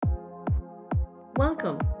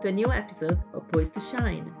Welcome to a new episode of Poised to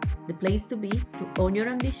Shine, the place to be to own your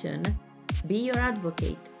ambition, be your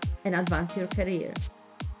advocate, and advance your career.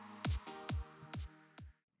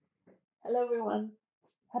 Hello, everyone.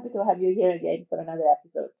 Happy to have you here again for another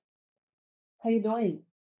episode. How you doing?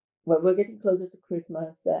 Well, we're getting closer to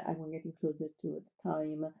Christmas, and we're getting closer to the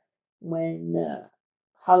time when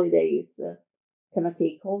holidays kind of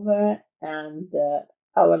take over and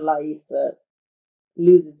our life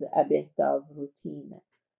loses a bit of routine.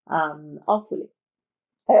 Hopefully.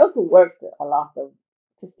 I also worked a lot of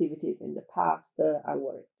festivities in the past. I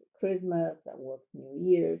worked Christmas, I worked New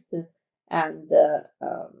Year's, and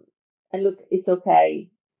and look, it's okay.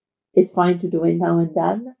 It's fine to do it now and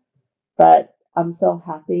then, but I'm so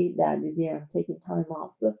happy that this year I'm taking time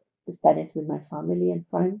off to spend it with my family and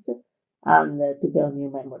friends and to build new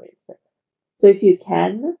memories. So if you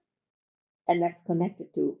can, and that's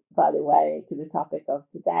connected to, by the way, to the topic of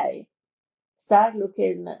today, start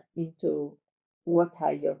looking into what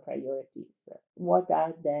are your priorities, what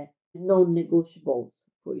are the non-negotiables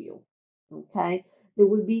for you. Okay, there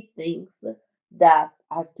will be things that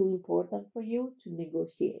are too important for you to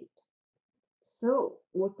negotiate. So,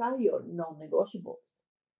 what are your non-negotiables?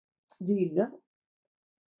 Do you know?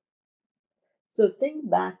 So, think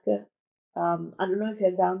back. I don't know if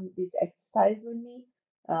you've done this exercise with me.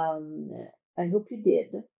 Um, I hope you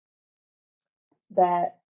did.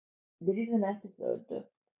 But there is an episode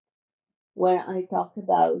where I talk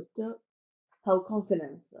about how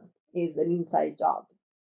confidence is an inside job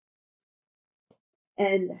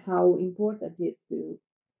and how important it is to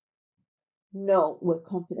know what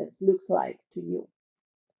confidence looks like to you.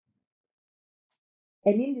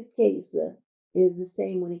 And in this case, is the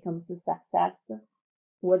same when it comes to success.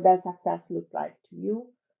 What does success look like to you?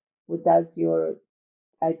 What does your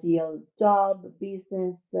ideal job,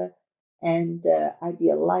 business, and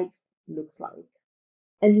ideal life looks like?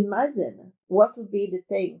 And imagine what would be the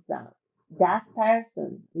things that that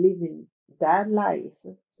person living that life,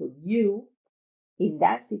 so you in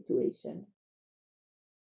that situation,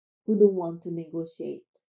 wouldn't want to negotiate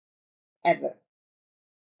ever.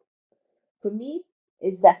 For me,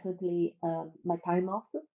 it's definitely my time off.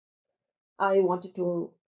 I wanted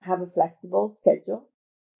to have a flexible schedule,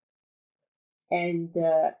 and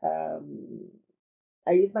I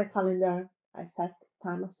use my calendar. I set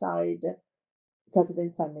time aside. Saturday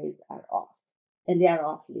and Sundays are off, and they are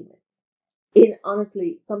off limits. It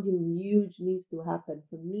honestly, something huge needs to happen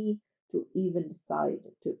for me to even decide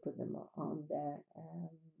to put them on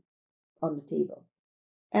the table.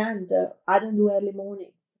 And I don't do early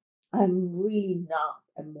mornings. I'm really not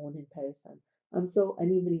a morning person. I'm so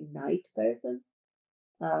an evening night person.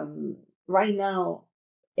 Right now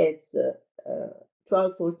it's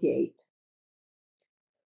 12:48,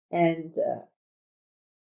 and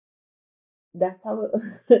that's how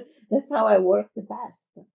that's how I work the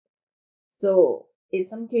best. So in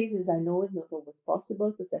some cases, I know it's not always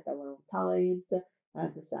possible to set our own times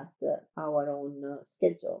and to set our own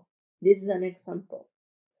schedule. This is an example.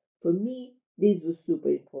 For me, this was super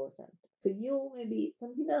important. For you, maybe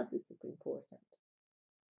something else is super important.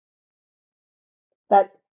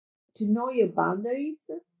 But to know your boundaries,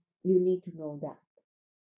 you need to know that.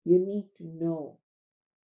 You need to know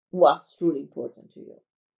what's truly important to you.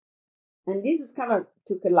 And this is kind of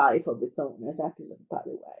took a life of its own as episode, by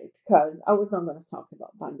the way, because I was not going to talk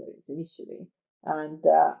about boundaries initially. And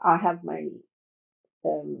I have my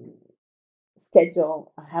um,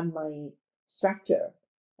 schedule, I have my structure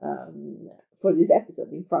for this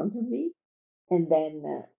episode in front of me. And then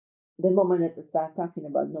the moment that I start talking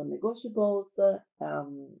about non-negotiables,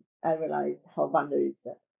 I realized how boundaries,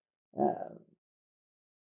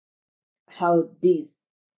 how this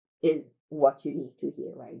is what you need to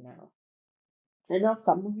hear right now. I know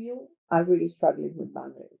some of you are really struggling with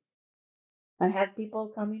boundaries. I had people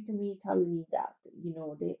coming to me telling me that,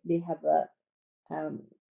 they have um,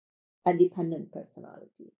 a dependent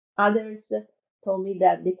personality. Others told me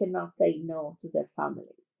that they cannot say no to their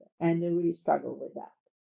families and they really struggle with that.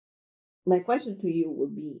 My question to you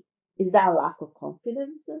would be, is that a lack of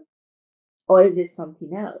confidence or is it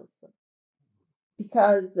something else?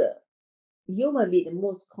 Because you might be the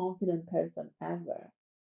most confident person ever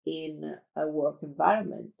in a work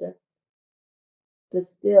environment, but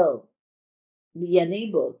still be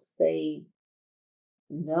unable to say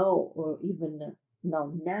no or even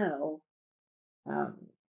no now um,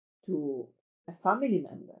 to a family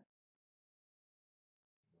member,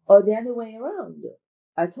 or the other way around.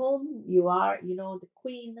 At home, you are, the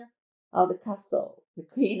queen of the castle, the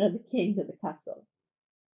queen or the king of the castle.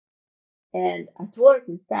 And at work,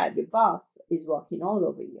 instead, your boss is walking all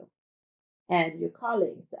over you. and your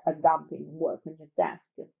colleagues are dumping work on your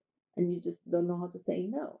desk and you just don't know how to say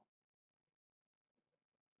no.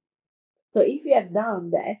 So if you have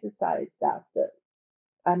done the exercise that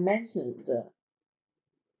I mentioned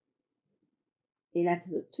in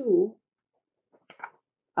episode 2,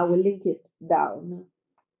 I will link it down.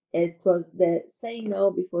 It was the say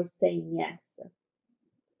no before saying yes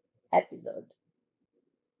episode.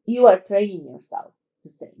 You are training yourself to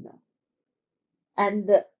say no. And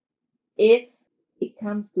if it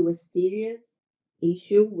comes to a serious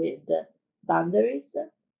issue with boundaries,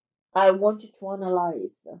 I want you to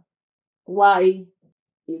analyze why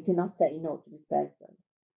you cannot say no to this person.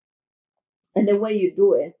 And the way you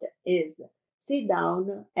do it is sit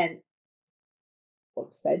down and, or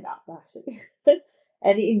stand up actually,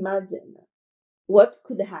 and imagine what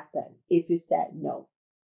could happen if you said no.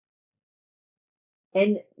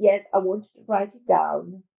 And yes, I want you to write it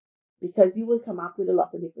down because you will come up with a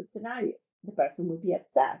lot of different scenarios. The person will be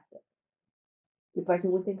upset. The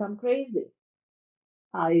person will think I'm crazy.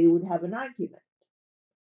 I would have an argument.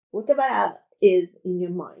 Whatever is in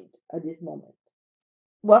your mind at this moment,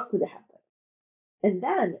 what could happen? And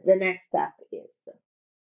then the next step is,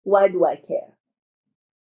 why do I care?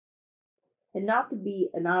 And not to be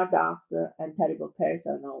an hard ass and terrible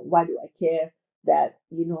person, or why do I care that,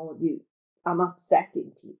 I'm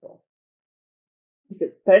upsetting people?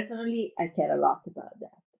 Because personally, I care a lot about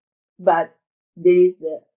that. But there is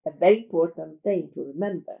a very important thing to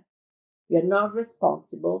remember. You're not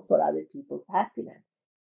responsible for other people's happiness.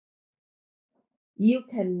 You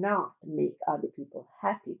cannot make other people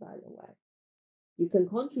happy, by the way. You can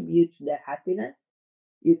contribute to their happiness.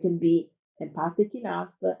 You can be empathic enough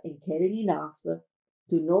and caring enough to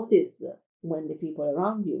notice when the people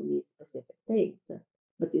around you need specific things,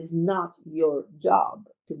 but it's not your job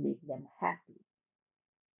to make them happy.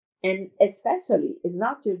 And especially, it's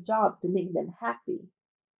not your job to make them happy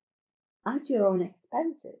at your own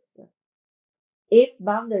expenses. If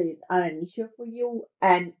boundaries are an issue for you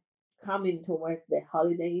and coming towards the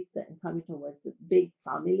holidays and coming towards the big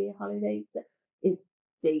family holidays,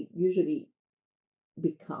 they usually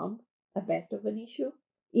become a bit of an issue,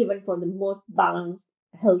 even for the most balanced,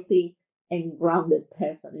 healthy, and grounded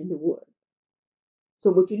person in the world.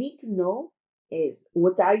 So, what you need to know is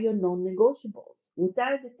what are your non negotiables? What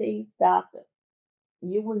are the things that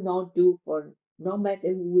you will not do for no matter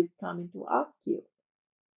who is coming to ask you?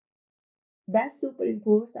 That's super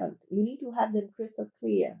important. You need to have them crystal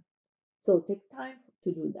clear. So, take time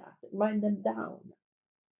to do that, write them down.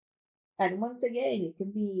 And once again, it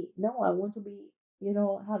can be no, I want to be,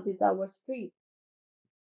 have these hours free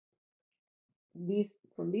this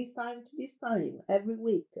from this time to this time every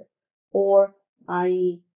week, or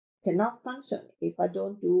I cannot function if I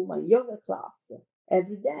don't do my yoga class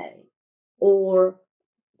every day, or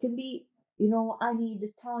it can be, I need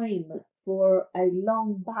time for a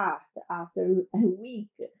long bath after a week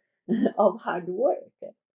of hard work.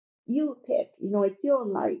 You pick, it's your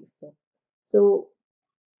life. So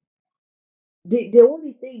the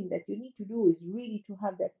only thing that you need to do is really to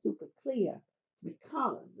have that super clear,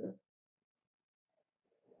 because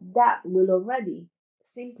that will already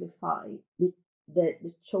simplify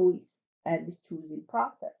the choice and the choosing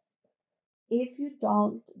process. If you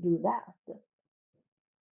don't do that,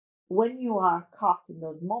 when you are caught in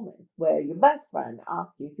those moments where your best friend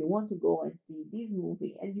asks you if you want to go and see this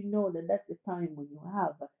movie, and you know that that's the time when you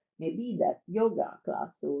have maybe that yoga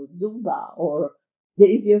class or Zumba, or there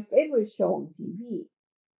is your favorite show on TV,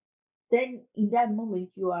 then in that moment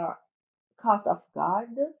you are caught off guard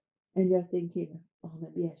and you're thinking, oh,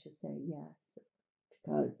 maybe I should say yes,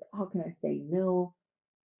 because how can I say no?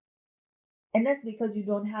 And that's because you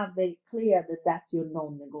don't have very clear that that's your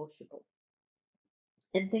non-negotiable.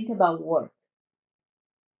 And think about work.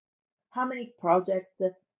 How many projects,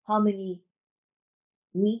 how many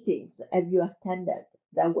meetings have you attended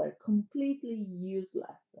that were completely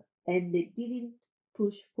useless and they didn't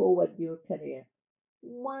push forward your career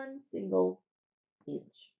one single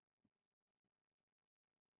inch?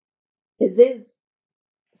 Is this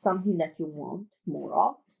something that you want more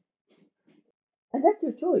of? And that's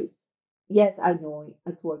your choice. Yes, I know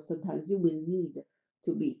at work sometimes you will need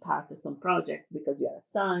to be part of some project because you are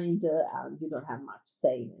assigned and you don't have much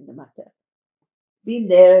say in the matter. Been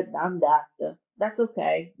there, done that. That's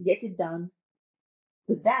okay. Get it done.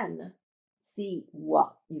 But then see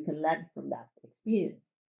what you can learn from that experience.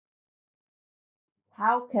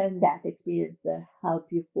 How can that experience help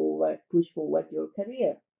you push forward your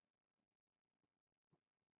career?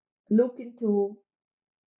 Look into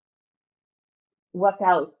what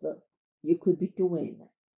else you could be doing.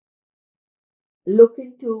 Look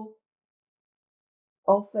into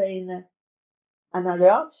offering another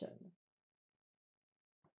option.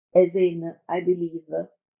 As in, I believe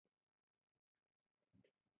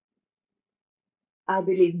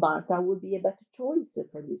Martha would be a better choice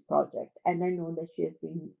for this project, and I know that she has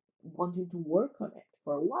been wanting to work on it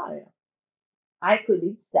for a while. I could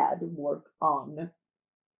instead work on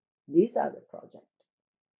this other project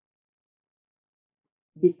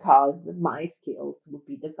because my skills would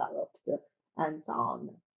be developed and so on.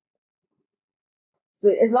 So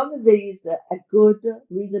as long as there is a good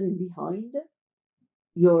reasoning behind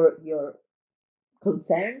your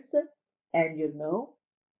concerns and you know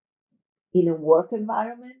in a work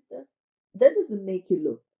environment, that doesn't make you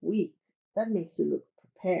look weak. That makes you look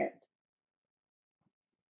prepared.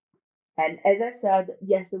 And as I said,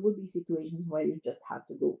 yes, there will be situations where you just have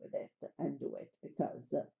to go with it and do it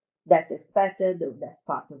because that's expected, or that's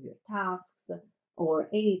part of your tasks, or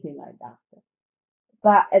anything like that.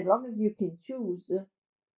 But as long as you can choose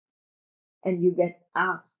and you get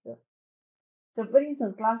asked. So, for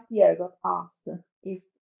instance, last year I got asked if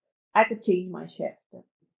I could change my shift.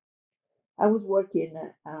 I was working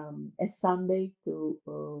a Sunday to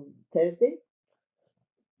Thursday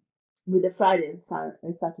with a Friday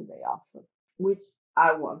and Saturday off, which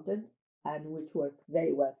I wanted and which worked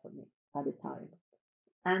very well for me at the time.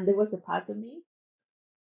 And there was a part of me,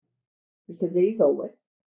 because there is always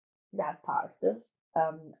that part, that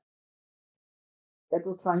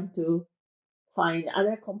was trying to find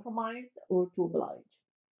either compromise or to oblige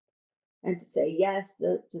and to say yes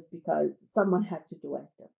just because someone had to do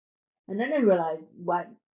it. And then I realized, why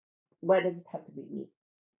does it have to be me?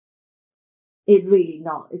 It's really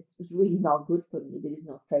not good for me. There is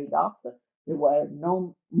no trade-off. There were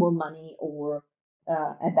no more money or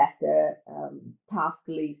a better task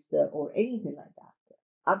list or anything like that.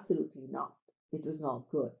 Absolutely not. It was not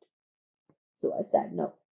good. So I said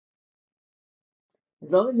no.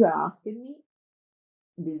 As long as you're asking me,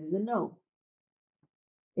 this is a no.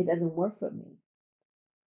 It doesn't work for me.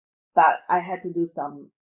 But I had to do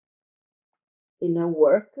some inner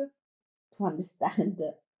work to understand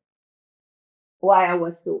why I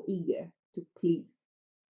was so eager to please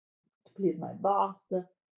my boss.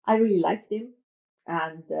 I really liked him,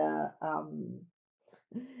 and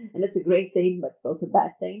and it's a great thing, but it's also a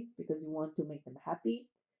bad thing because you want to make them happy,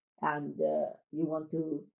 and you want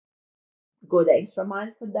to go the extra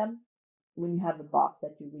mile for them when you have a boss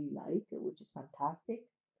that you really like, which is fantastic.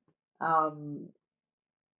 Um,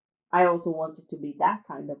 I also wanted to be that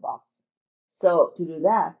kind of boss. So to do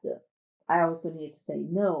that, I also needed to say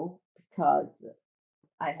no because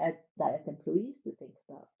I had direct employees to think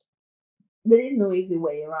about. There is no easy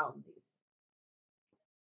way around this.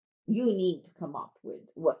 You need to come up with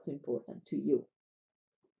what's important to you.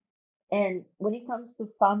 And when it comes to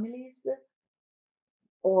families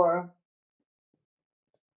or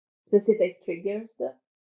specific triggers,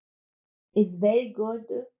 it's very good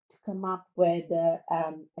to come up with a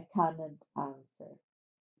canned answer.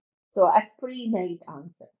 So a pre-made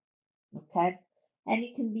answer, okay? And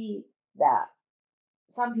it can be that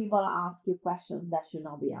some people ask you questions that should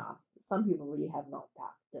not be asked. Some people really have no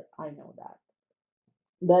tact. I know that.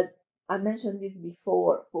 But I mentioned this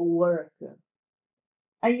before for work.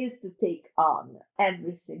 I used to take on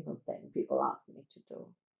every single thing people asked me to do.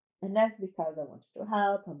 And that's because I wanted to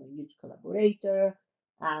help. I'm a huge collaborator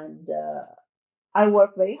and I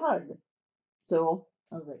work very hard. So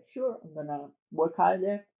I was like, sure, I'm gonna work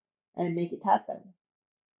harder and make it happen.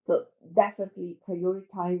 So definitely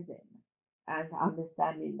prioritizing and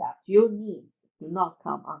understanding that your needs do not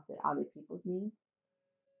come after other people's needs.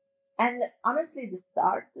 And honestly, the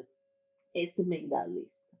start is to make that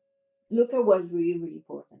list. Look at what's really, really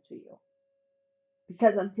important to you.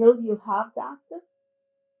 Because until you have that,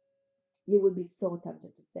 you will be so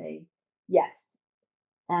tempted to say yes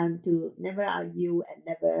and to never argue and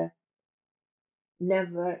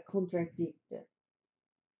never contradict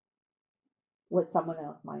what someone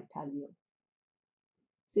else might tell you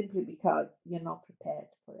simply because you're not prepared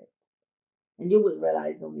for it. And you will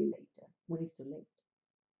realize only later when it's too late.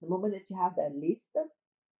 The moment that you have that list,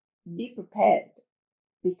 be prepared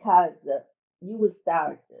because you will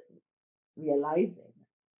start realizing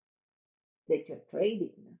that you're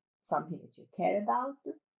trading something that you care about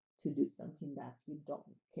to do something that you don't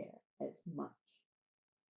care as much.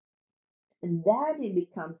 And then it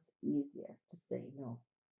becomes easier to say no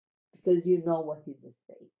because you know what is at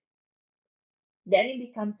stake. Then it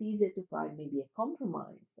becomes easier to find maybe a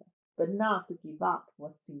compromise, but not to give up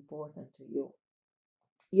what's important to you.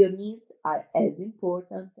 Your needs are as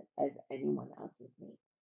important as anyone else's needs.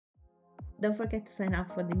 Don't forget to sign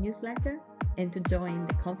up for the newsletter and to join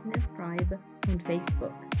the Confidence Tribe on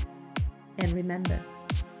Facebook. And remember,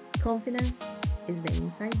 confidence is the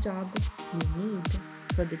inside job you need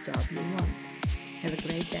for the job you want. Have a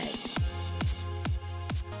great day.